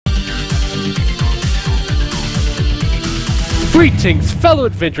Greetings, fellow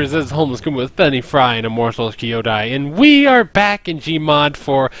adventurers. This is Homeless Gmod with Benny Fry and Immortal Kyodai, and we are back in Gmod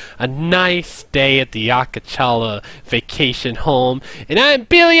for a nice day at the Yakachala vacation home. And I'm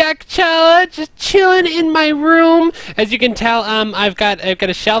Billy Yakachala, just chilling in my room. As you can tell, I've got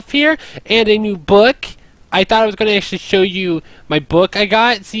a shelf here and a new book. I thought I was going to actually show you my book I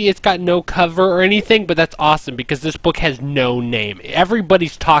got. See, it's got no cover or anything, but that's awesome because this book has no name.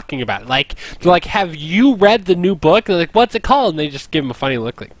 Everybody's talking about it. Like, they're like, have you read the new book? And they're like, what's it called? And they just give them a funny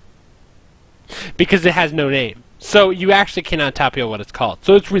look, like, because it has no name. So you actually cannot tell people what it's called.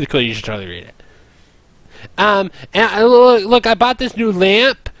 So it's really cool. You should totally read it. And look, I bought this new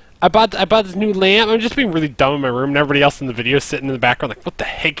lamp. I bought this new lamp. I'm just being really dumb in my room, and everybody else in the video is sitting in the background like, what the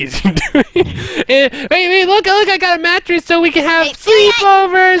heck is he doing? And, wait, look, I got a mattress so we can have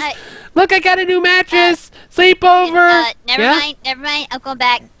sleepovers. Look, I got a new mattress. Sleepover. Never mind. I'm going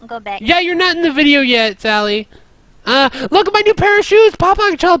back. Yeah, you're not in the video yet, Sally. Look at my new pair of shoes. Papa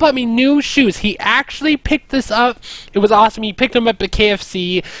Yakachala bought me new shoes. He actually picked this up. It was awesome. He picked them up at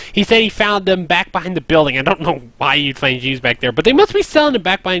KFC. He said he found them back behind the building. I don't know why you'd find shoes back there, but they must be selling them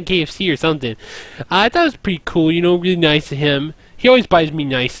back behind KFC or something. I thought it was pretty cool, you know, really nice of him. He always buys me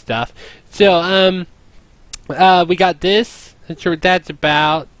nice stuff. So, we got this. Not sure what that's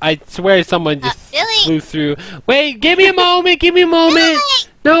about. I swear someone just flew through. Wait, give me a moment.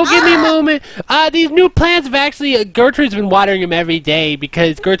 No, give me a moment. These new plants have actually, Gertrude's been watering them every day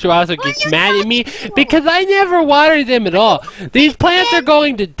because Gertrude also gets mad at me because I never water them at all. These plants are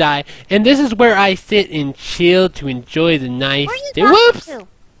going to die, and this is where I sit and chill to enjoy the nice day. Whoops!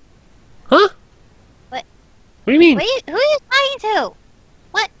 Huh? What? What do you mean? Who are you talking to?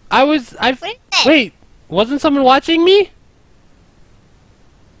 What? Wait, wasn't someone watching me?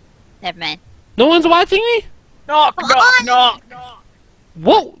 Never mind. No one's watching me? Knock.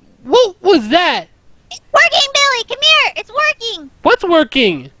 What was that? It's working, Billy! Come here! It's working! What's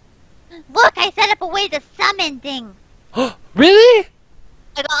working? Look, I set up a way to summon things. Really?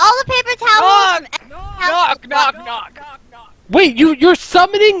 I got all the paper towels. Knock. Wait, you're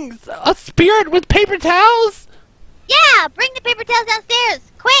summoning a spirit with paper towels? Yeah, bring the paper towels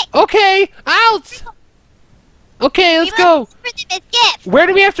downstairs, quick! Okay, out! Okay, let's go. Bring them as gifts. Where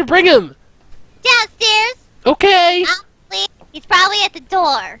do we have to bring him? Downstairs. Okay. He's probably at the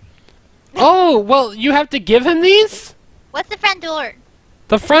door. Oh, well, you have to give him these? What's the front door?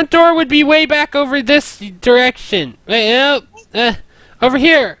 The front door would be way back over this direction. Wait, over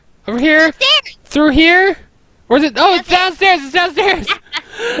here. Downstairs. Through here? Or is it? Oh, it's downstairs. It's downstairs.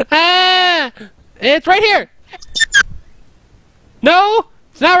 It's right here. No,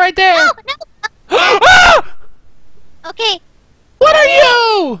 it's not right there. No. Okay. What are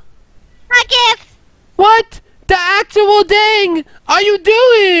you? Not gifts. What the actual dang are you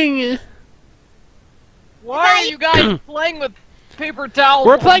doing? Why are you guys playing with paper towels?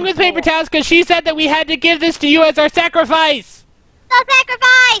 We're playing with paper towels because she said that we had to give this to you as our sacrifice. The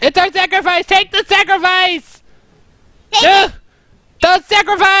sacrifice. It's our sacrifice. Take the sacrifice. Take the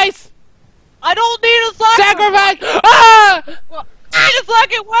sacrifice. I don't need a sacrifice. Ah! Wait a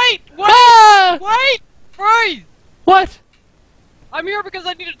second. Wait. Ah! Wait. Freeze. What? I'm here because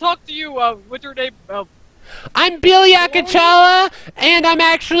I need to talk to you. What's your name? I'm Billy Yakachala, and I'm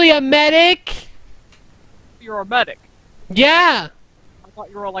actually a medic. You're a medic. Yeah. I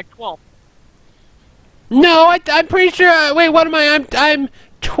thought you were like 12. No, I'm pretty sure. Wait, what am I? I'm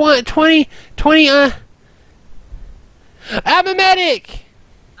 20. I'm a medic.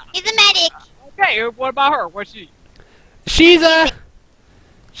 He's a medic. Okay. What about her? What's she? She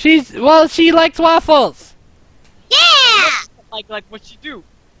likes waffles. Yeah. Like what's she do?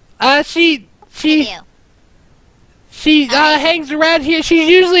 She hangs around here. She's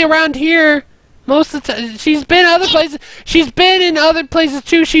usually around here most of the time. She's been other places. She's been in other places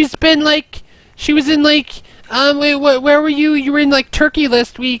too. She's been like, she was in like, wait, where were you? You were in like Turkey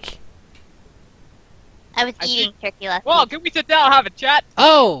last week. I was eating turkey last Well, week. can we sit down and have a chat?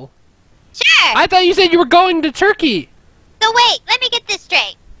 Oh. Sure. I thought you said you were going to Turkey. So wait, let me get this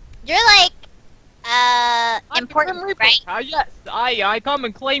straight. You're like, important, right? Yes, I come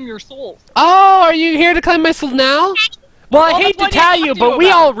and claim your souls. Oh, are you here to claim my soul now? Well, I hate to tell you, but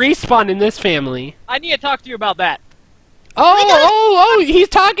we all respawn in this family. I need to talk to you about that. Oh, he's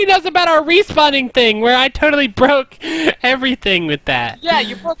talking to us about our respawning thing, where I totally broke everything with that. Yeah,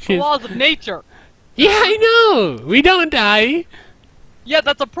 you broke the laws of nature. Yeah, I know. We don't die. Yeah,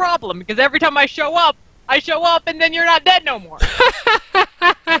 that's a problem, because every time I show up and then you're not dead no more.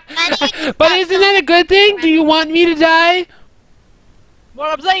 But isn't that a good thing? Do you want me to die?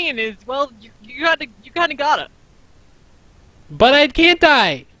 What I'm saying is, well, you kind of gotta. But I can't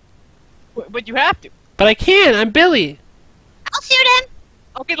die. But you have to. But I can. I'm Billy. I'll shoot him.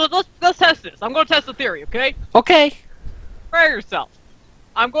 Okay, let's test this. I'm gonna test the theory, okay? Okay. Prepare yourself.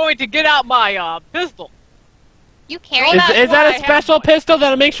 I'm going to get out my pistol. You carry Oh, Is, that's is why that I a have special one. pistol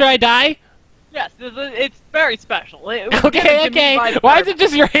that'll make sure I die? Yes, it's very special. It was given Okay, to me okay. by the Why is it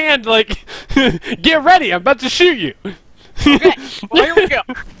just your hand, like, get ready, I'm about to shoot you. Okay, well, here we go.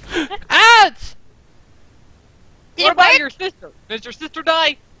 Ouch! Did What it about work? your sister? Does your sister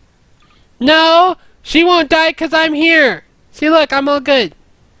die? No, she won't die because I'm here. See, look, I'm all good.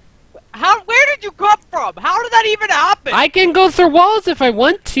 Where did you come from? How did that even happen? I can go through walls if I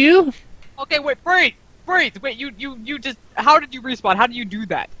want to. Okay, wait, freeze! Wait, you just, how did you respawn? How do you do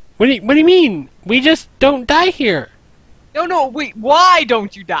that? What do you mean? We just don't die here. No, wait, why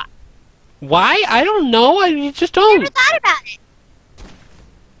don't you die? Why? I don't know. I just I never don't. thought about it.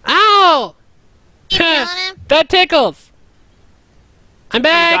 Ow! Keep killing him. That tickles. I'm Did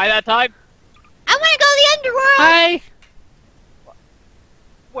you die back. that time? I want to go to the underworld. Hi.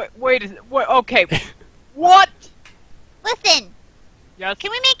 Wait, okay. What? Listen, Yes?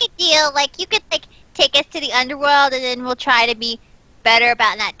 can we make a deal? Like, you could, like, take us to the underworld and then we'll try to be better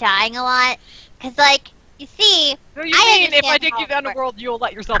about not dying a lot. Because, like, you see, So you I mean if I understand take how you to the it works. underworld, you'll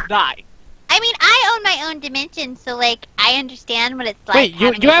let yourself die? I mean, I own my own dimension, so, like, I understand what it's like. Wait,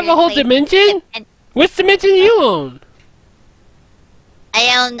 having you have a weird whole place. dimension? And Which dimension do you own?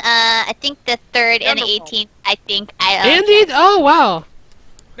 I own, I think the 3rd and the Underworld. 18th, I think I own. Andy? Oh, wow.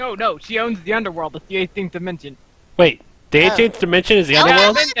 No, she owns the underworld. It's the 18th dimension. Wait, the Oh. 18th dimension is the Oh, Yeah,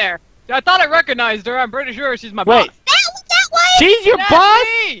 underworld? I've been there. I thought I recognized her. I'm pretty sure she's my Wait. boss. That was She's your That's boss?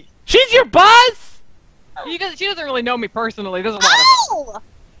 me! She's your boss? She doesn't really know me personally. There's a lot of it. Oh!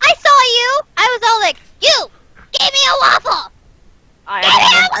 I saw you! I was all like, you! Give me a waffle! I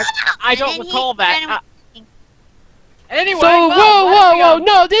don't And then recall he that. ran Anyway, So, well, whoa.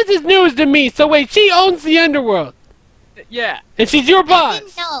 No, this is news to me. So, wait, she owns the underworld. Yeah. And she's your I boss.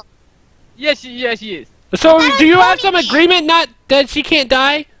 didn't know. Yes, she is. So, That do you have told some me. agreement not that she can't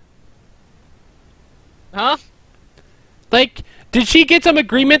die? Huh? Like, did she get some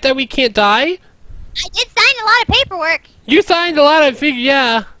agreement that we can't die? I did sign a lot of paperwork. You signed a lot of figure,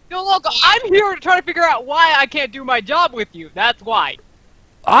 yeah. No, look, I'm here to try to figure out why I can't do my job with you. That's why.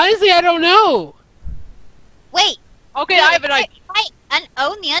 Honestly, I don't know. Wait. Okay, I have an idea. If I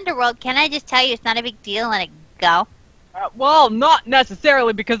own the underworld, can I just tell you it's not a big deal and let it go? Well, not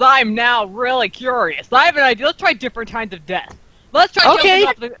necessarily, because I'm now really curious. I have an idea. Let's try different kinds of death. Let's try Okay.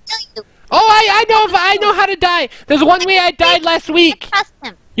 jumping off the... Tell you. Oh, I know how to die. There's one way I died last week. Trust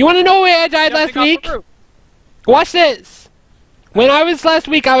him. You want to know where I died last jumping off week? the roof. Watch this. When I was last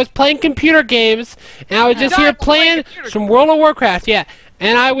week, I was playing computer games, and I was just died here while playing playing computer some World of Warcraft, yeah.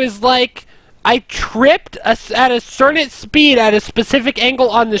 And I was like, I tripped at a certain speed at a specific angle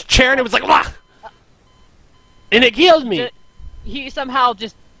on this chair, and it was like, wah! And it killed me. He somehow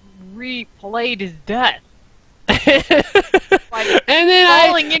just replayed his death. And then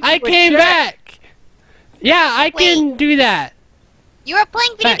falling into I a came chair. back. Yeah, I can do that. You were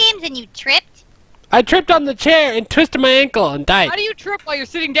playing video Back. games and you tripped? I tripped on the chair and twisted my ankle and died. How do you trip while you're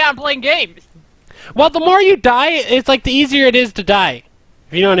sitting down playing games? Well, the more you die, it's like the easier it is to die.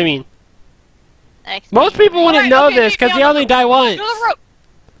 If you know what I mean. Most people wouldn't Alright, know okay, this meet me because on they the only roof. die once. To the roof.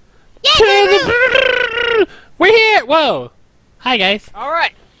 Yeah, To the roof. the- We're here! Whoa! Hi, guys. All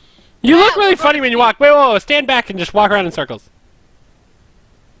right. You Yeah, look really we're funny when you walk. Wait, whoa, stand back and just walk around in circles.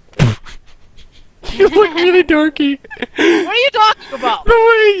 You look really dorky. What are you talking about? The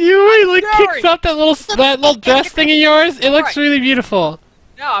way you like sorry. kicks up that little dress thing of yours, it looks Alright. really beautiful.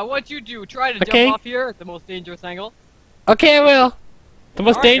 Now, I want you to try to Okay. jump off here at the most dangerous angle. Okay, I will. The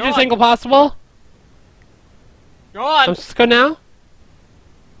most Alright, go dangerous on. angle possible. Go on, Let's go now.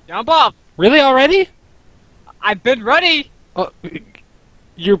 jump off. Really already? I've been ready. Oh,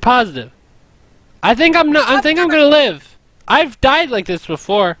 you're positive. I think I'm not. I think I'm gonna live. I've died like this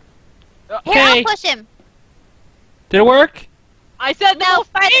before. Here, Okay. I'll push him. Did it work? I said the No, most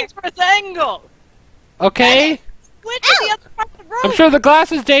dangerous angle. Okay. Switch to the other part of the room. I'm sure the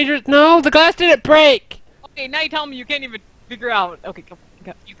glass is dangerous. No, the glass didn't break. Okay, now you tell me you can't even figure out. Okay, go.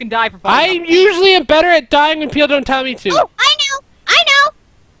 You can die for I falling off. usually am better at dying when people don't tell me to. Oh, I know.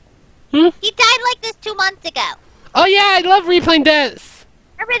 Hmm? He died like this 2 months ago. Oh yeah, I love replaying deaths.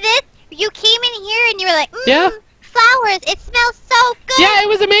 Remember this? You came in here and you were like, Yeah. flowers, it smells so good. Yeah, it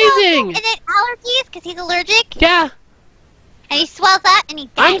was amazing. And then allergies, because he's allergic. Yeah. And he swells up and he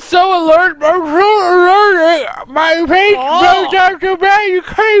I'm dies. so alert. I'm so allergic. My face Oh. goes out so bad you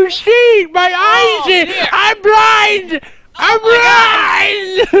can't see. My eyes. dear. I'm blind. I'm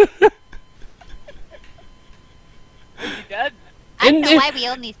blind. You dead? I don't and- know why we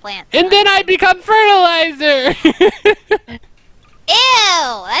own these plants. And then I become fertilizer.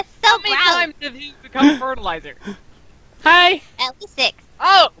 That's so How many gross. times have you become fertilizer? Hi. At least 6.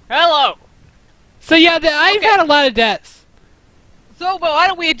 Oh, hello. So yeah, I've had a lot of deaths. So, well, why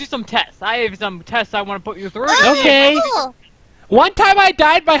don't we do some tests? I have some tests I want to put you through. Okay. Cool. One time I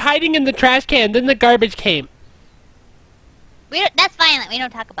died by hiding in the trash can, then the garbage came. That's violent. We don't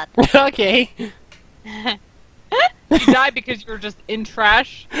talk about that. Okay. You died because you were just in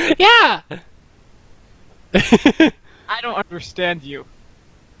trash? Yeah. I don't understand you.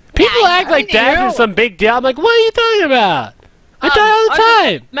 People Yeah, I act like know. death is some big deal. I'm like, what are you talking about? I die all the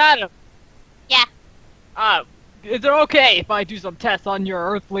time. Madam. Yeah. Is it okay if I do some tests on your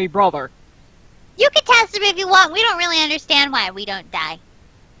earthly brother? You can test him if you want. We don't really understand why we don't die.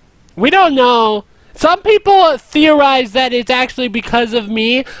 We don't know. Some people theorize that it's actually because of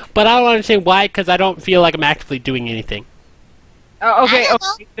me, but I don't understand why, because I don't feel like I'm actively doing anything. Okay, I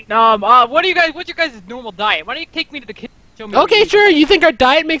don't okay. What's your guys' normal diet? Why don't you take me to the kitchen? Show me what Okay, you eat? sure. You think our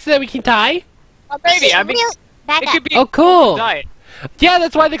diet makes it that we can die? Maybe. I mean, Back it up. could be Oh, a cool. diet. Yeah,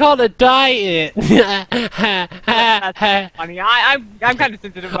 that's why they call it a diet. That's funny. I'm kind of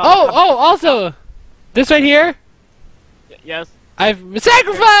sensitive about Oh, also, this right here, Yes. I've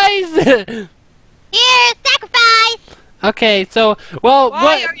sacrificed. Here, sacrifice! Okay, so, well, Why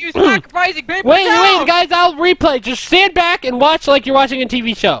what? are you sacrificing paper Wait, towels? guys, I'll replay. Just stand back and watch like you're watching a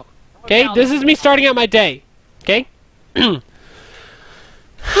TV show. Okay, now this is me starting out my day. Okay.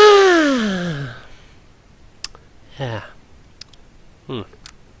 Yeah.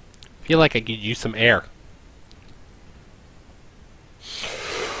 Feel like I could use some air.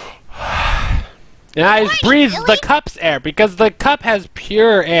 And I just breathe the cup's air because the cup has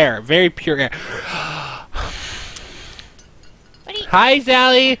pure air, very pure air. What are you... Hi,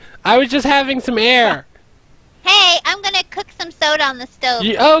 Sally. I was just having some air. Hey, I'm gonna cook some soda on the stove.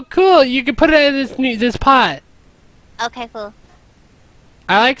 Oh, cool. You can put it in this pot. Okay, cool.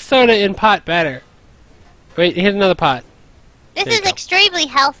 I like soda in pot better. Wait, here's another pot. This There you is go. extremely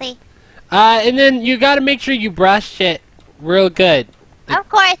healthy. And then you gotta make sure you brush it real good. Of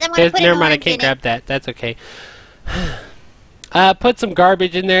course, I'm gonna put Never an mind, I orange can't in grab that. That's okay. Put some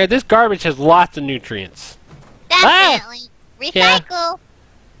garbage in there. This garbage has lots of nutrients. it. Definitely. Yeah. Recycle.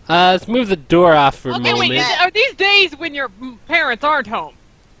 Let's move the door off for a Okay, moment. wait. Are these days when your parents aren't home?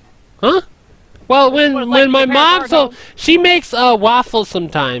 Huh? Well, when Well, like when my your parents mom's aren't home, she makes waffles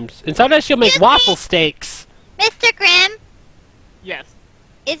sometimes, and sometimes she'll make Excuse me? waffle steaks. Mr. Grimm, Yes.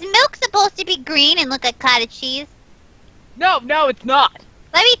 is milk supposed to be green and look like cottage cheese? No, it's not.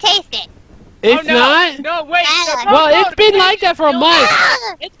 Let me taste it. It's oh, no. not. No, wait. Ah. no, Well, no, it's been no, like that for a no, month.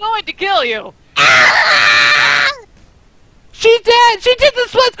 Ah! It's going to kill you. Ah! She did. She did the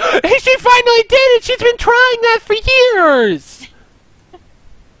splits. She finally did it. She's been trying that for years.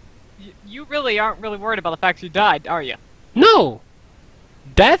 You really aren't really worried about the fact you died, are you? No.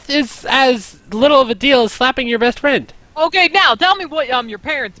 Death is as little of a deal as slapping your best friend. Okay, now tell me what your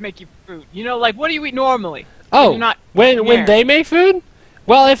parents make you for food. You know, like what do you eat normally? Oh, You're not when there. they make food?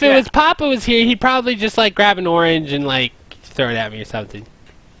 Well, if it Yeah. was Papa was here, he'd probably just like grab an orange and like throw it at me or something.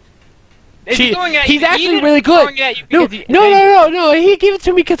 Is he throwing it at you He's to eat actually it, or really is he throwing good. it at you No, because he- no. He gave it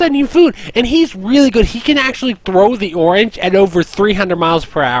to me because I need food, and he's really good. He can actually throw the orange at over 300 miles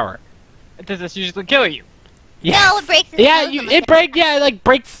per hour. Does this usually kill you? No, it breaks his Yeah, nose almost it every breaks. Yeah, it like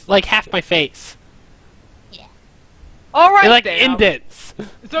breaks like half my face. All right, It like then. indents.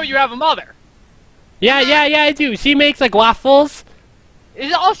 So you have a mother. Yeah, I do. She makes like waffles.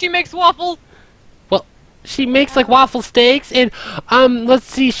 Is it all she makes waffles? She makes like waffle steaks, and let's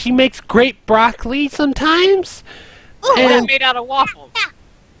see, she makes great broccoli sometimes. Ooh, What And- is made out of waffles?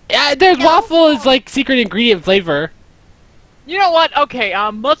 There's No. waffle is like secret ingredient flavor. You know what? Okay,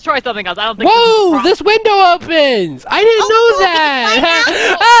 let's try something else. I don't think. Whoa! This window opens. I didn't know cool, that. we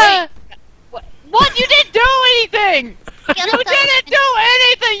can Ah! What? You didn't do anything. Yeah, You that's didn't do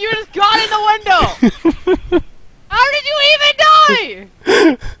anything. You just got in the window. How did you even die?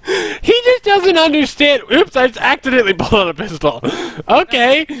 He just doesn't understand. Oops! I just accidentally pulled out a pistol.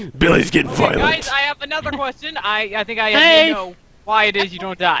 Okay, Billy's getting Okay, violent. guys, I have another question. I think I Hey. know why it is you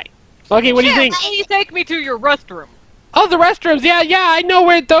don't die. Okay, what do you think? Can you take me to your restroom? Oh, the restrooms. Yeah, I know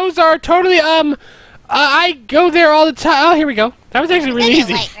where those are. Totally. I go there all the time. Oh, here we go. That was actually really It's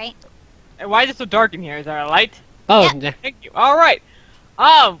easy. light, right? And why is it so dark in here? Is there a light? Oh, Yeah. yeah. Thank you. All right.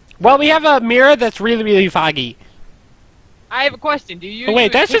 Well, we have a mirror that's really, really foggy. I have a question. Do you? Oh, wait,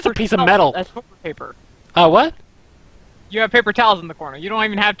 use that's just a paper piece of towels metal. as toilet paper. What? You have paper towels in the corner. You don't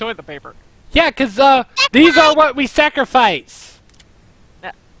even have toilet paper. Yeah, 'cause these are what we sacrifice.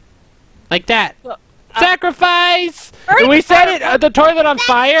 Yeah. Like that. Well, Sacrifice! Very And we set clever. it the toilet on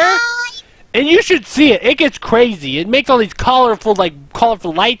fire, And you should see it. It gets crazy. It makes all these colorful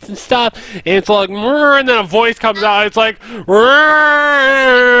lights and stuff. And it's like, and then a voice comes out. It's like,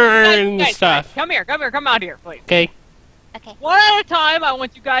 and stuff. Come here. Come out here, please. Okay. Okay. One at a time, I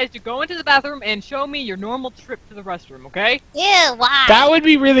want you guys to go into the bathroom and show me your normal trip to the restroom, okay? Ew, why? That would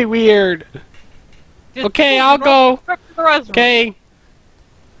be really weird. Just Okay, do I'll your normal go. trip to the restroom. Okay.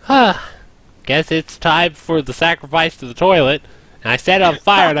 Guess it's time for the sacrifice to the toilet. And I set it on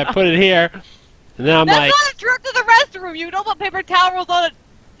fire and I put it here. And then I'm That's like, not a trip to the restroom. You don't put paper towel rolls on it.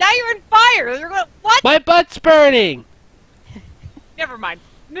 Now you're in fire. You're gonna what? my butt's burning. Never mind.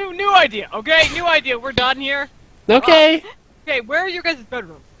 New idea. Okay, new idea. We're done here. Okay. Okay, where are your guys'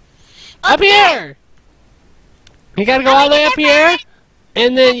 bedrooms? Up here. You gotta go all the way up here.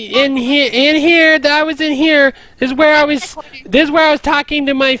 And then in here, I was in here. This is where I was talking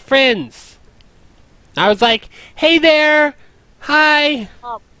to my friends. I was like, hey there. Hi.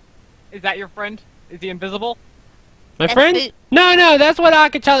 Is that your friend? Is he invisible? My That's friend? boot. No, that's what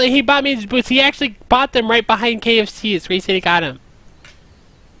Akachala, he bought me his boots. He actually bought them right behind KFC. It's where he said he got them.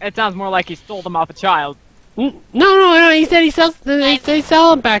 It sounds more like he stole them off a child. No, he said he sells them. He said he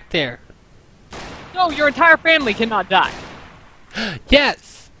sell them back there. So your entire family cannot die.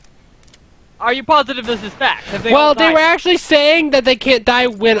 Yes. Are you positive this is fact? Have they all Well, they died? were actually saying that they can't die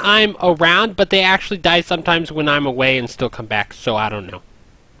when I'm around, but they actually die sometimes when I'm away and still come back, so I don't know.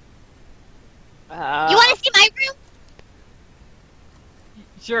 You want to see my room?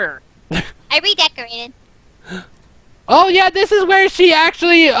 Sure. I redecorated. Oh, yeah, this is where she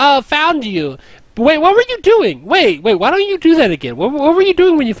actually found you. Wait, what were you doing? Wait, why don't you do that again? What were you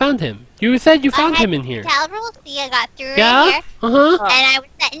doing when you found him? You said you found him in here. See, I got through in Yeah? here, Uh-huh. and I was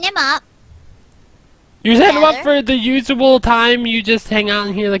setting him up. You setting him up Together. for the usual time you just hang out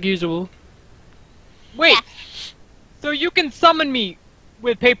in here like usual? Wait. Yeah. So you can summon me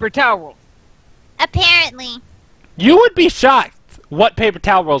with paper towel. Apparently. You would be shocked what paper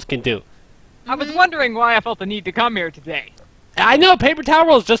towel rolls can do. I was wondering why I felt the need to come here today. I know, paper towel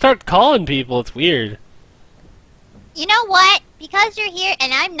rolls just start calling people. It's weird. You know what? Because you're here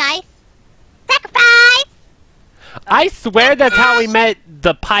and I'm nice. Sacrifice! I swear that's how we met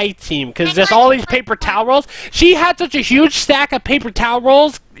the pie team, because there's all these paper towel rolls. She had such a huge stack of paper towel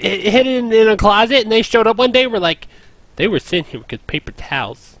rolls hidden in a closet, and they showed up one day. We're like, they were sitting here because paper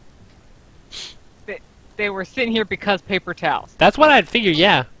towels. They were sitting here because paper towels. That's what I'd figure,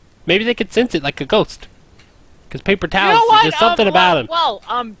 yeah. Maybe they could sense it like a ghost. Because paper You know towels, what? there's something about them. Well,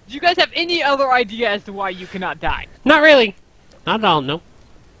 do you guys have any other idea as to why you cannot die? Not really. Not at all, no.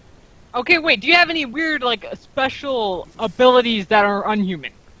 Okay, wait, do you have any weird, like, special abilities that are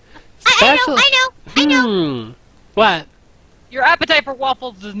unhuman? I know. What? Your appetite for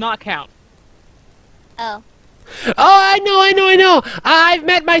waffles does not count. Oh. Oh, I know. I've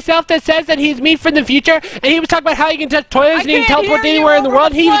met myself that says that he's me from the future, and he was talking about how he can touch toilets and he can can't teleport hear you anywhere in the over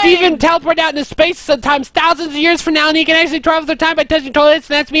world. the He was plane. even teleported out into space sometimes thousands of years from now, and he can actually travel through time by touching toilets,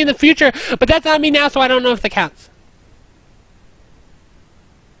 and that's me in the future. But that's not me now, so I don't know if that counts.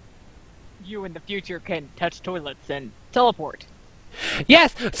 You in the future can touch toilets and teleport.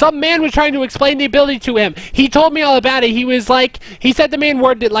 Yes, some man was trying to explain the ability to him. He told me all about it. He was like, he said the man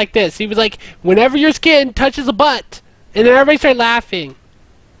worded it like this. He was like, whenever your skin touches a butt, and then everybody started laughing.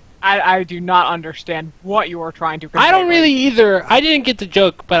 I do not understand what you are trying to convey. I don't really either. I didn't get the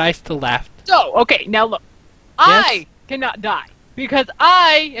joke, but I still laughed. So, okay, now look. Yes? I cannot die because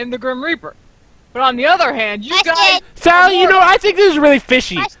I am the Grim Reaper. But on the other hand, you guys... Sally, you know, I think this is really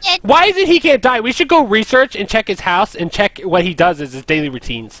fishy. Question. Why is it he can't die? We should go research and check his house and check what he does as his daily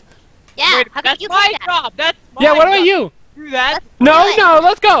routines. Yeah, Wait, how could that's you my do that? job. That's my Yeah, what job. about you? Do that. No, do it. no,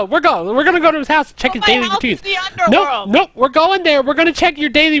 let's go. We're gonna go to his house and check his My daily house routines. is the Nope, underworld. nope, we're going there. We're gonna check your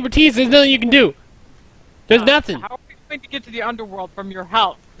daily routines. There's nothing you can do. There's nothing. How are we going to get to the underworld from your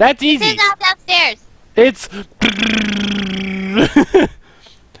house? That's This easy. is not downstairs. It's...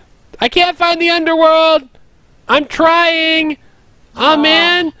 I can't find the underworld. I'm trying. Oh,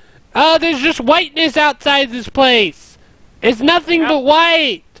 man. Oh, there's just whiteness outside this place. It's nothing but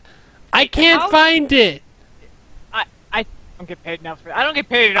white. I can't find it. I don't get paid enough for that. I don't get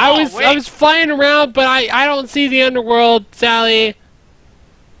paid at all. I was flying around, but I don't see the underworld, Sally.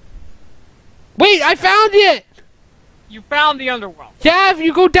 Wait, I found it. You found the underworld. Yeah, if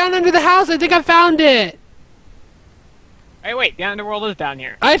you go down under the house, I think I found it. Hey, wait, the underworld is down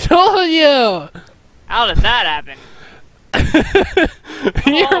here. I told you. How did that happen?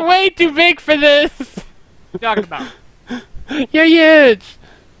 You're way too big for this. What are you talking about? He You're huge.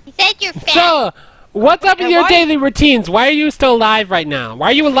 said you're fat. So, what's up with and your why- daily routines? Why are you still alive right now? Why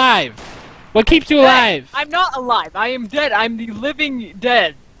are you alive? What keeps you alive? I'm not alive. I am dead. I'm the living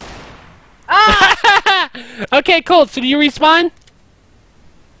dead. Ah! Okay, cool. So do you respawn?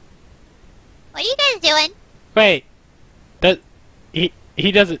 What are you guys doing? Wait. Does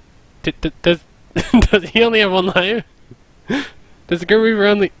he doesn't does does he only have one life? Does the Grim Reaper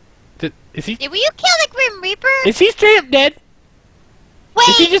only is he Will you kill the Grim Reaper? is he straight up dead? Wait,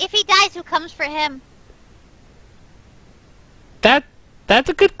 he just- if he dies, who comes for him? That's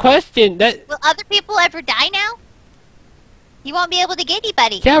a good question. That Will other people ever die now? He won't be able to get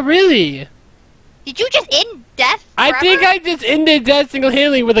anybody. yeah, really. Did you just end death I forever? think I just ended death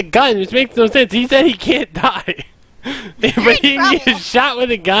single-handedly with a gun, which makes no sense. He said he can't die. But he trouble. gets shot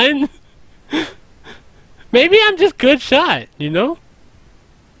with a gun? Maybe I'm just good shot, you know?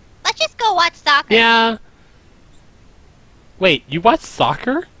 Let's just go watch soccer. Yeah. Wait, you watch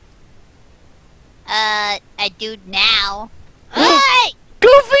soccer? I do now. Hey!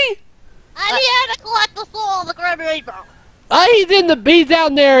 Goofy! I'm here to collect the soul of the Grim Reaper. Oh, he's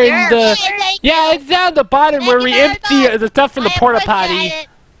down there in the... Yeah, it's down the bottom where we empty the stuff from the porta potty.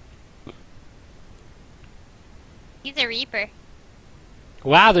 He's a Reaper.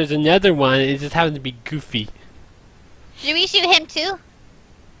 Wow, there's another one. It just happens to be Goofy. Should we shoot him too?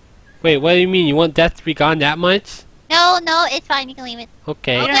 Wait, what do you mean? You want Death to be gone that much? No, it's fine. You can leave it.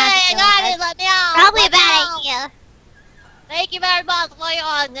 Okay. Okay, I got it. Let me out. Probably a bad idea. Thank you very much for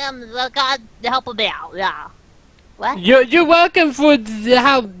your God helping me out. Yeah. What? You're welcome for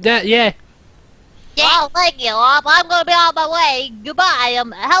how that yeah. Oh, thank you. I'm gonna be on my way. Goodbye.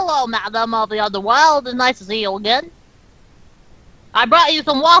 Hello, madam of the underworld. It's nice to see you again. I brought you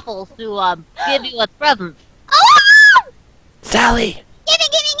some waffles to give you as presents. Oh! Sally!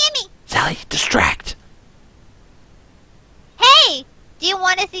 Gimme! Sally, distract! Hey, do you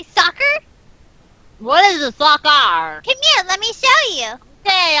want to see soccer? What is a soccer? Come here, let me show you.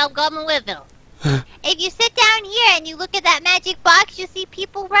 Okay, I'm coming with you. If you sit down here and you look at that magic box, you see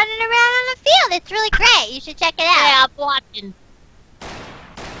people running around on the field. It's really great. You should check it out. Yeah, I'm watching.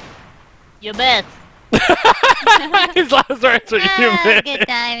 You missed. His last words were you missed. Good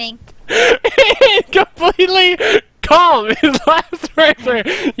timing. Completely calm. His last words were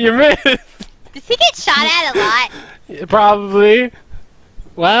you missed. Does he get shot at a lot? Probably.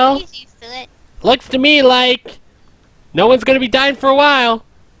 Well, He's used to it. looks to me like no one's gonna be dying for a while.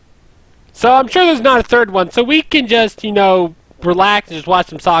 So I'm sure there's not a third one. So we can just, you know, relax and just watch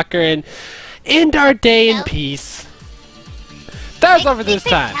some soccer and end our day in peace. That's all for this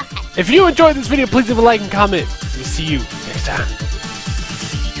time. If you enjoyed this video, please leave a like and comment. We'll see you next time.